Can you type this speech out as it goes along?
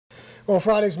Well,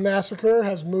 Friday's massacre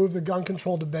has moved the gun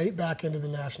control debate back into the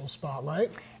national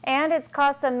spotlight. And it's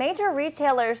caused some major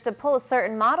retailers to pull a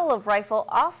certain model of rifle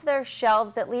off their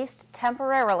shelves, at least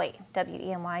temporarily.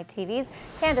 WENY TV's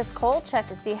Candace Cole checked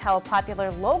to see how a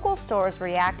popular local store is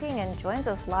reacting and joins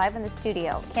us live in the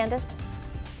studio. Candace?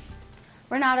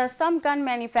 Renata, some gun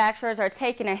manufacturers are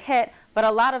taking a hit, but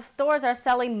a lot of stores are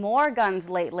selling more guns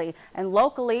lately. And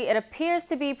locally, it appears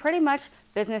to be pretty much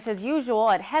business as usual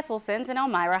at Hesselson's in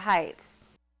Elmira Heights.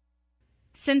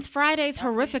 Since Friday's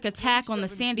horrific attack on the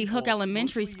Sandy Hook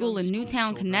Elementary School in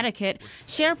Newtown, Connecticut,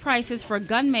 share prices for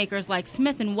gun makers like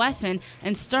Smith & Wesson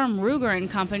and Sturm Ruger &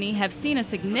 Company have seen a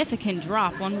significant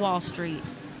drop on Wall Street.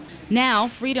 Now,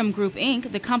 Freedom Group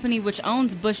Inc., the company which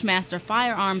owns Bushmaster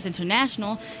Firearms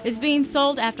International, is being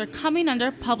sold after coming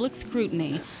under public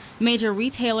scrutiny. Major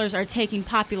retailers are taking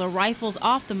popular rifles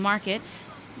off the market.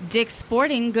 Dick's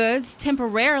Sporting Goods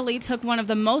temporarily took one of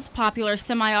the most popular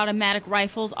semi-automatic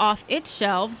rifles off its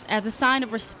shelves as a sign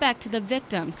of respect to the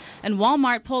victims, and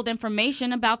Walmart pulled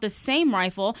information about the same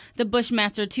rifle, the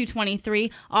Bushmaster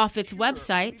 223, off its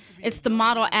website. It's the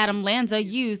model Adam Lanza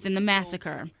used in the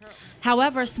massacre.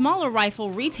 However, smaller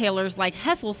rifle retailers like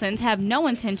Hesselson's have no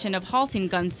intention of halting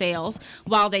gun sales.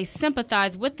 While they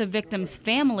sympathize with the victims'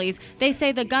 families, they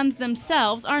say the guns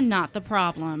themselves are not the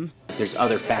problem. There's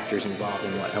other factors involved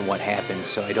in what happened,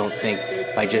 so I don't think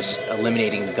by just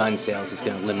eliminating gun sales it's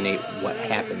going to eliminate what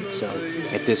happened. So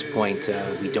at this point,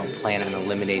 we don't plan on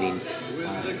eliminating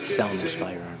selling those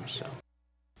firearms. So.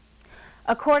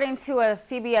 According to a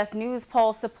CBS News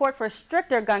poll, support for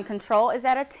stricter gun control is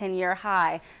at a 10-year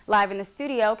high. Live in the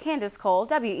studio, Candace Cole,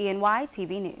 WENY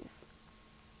TV News.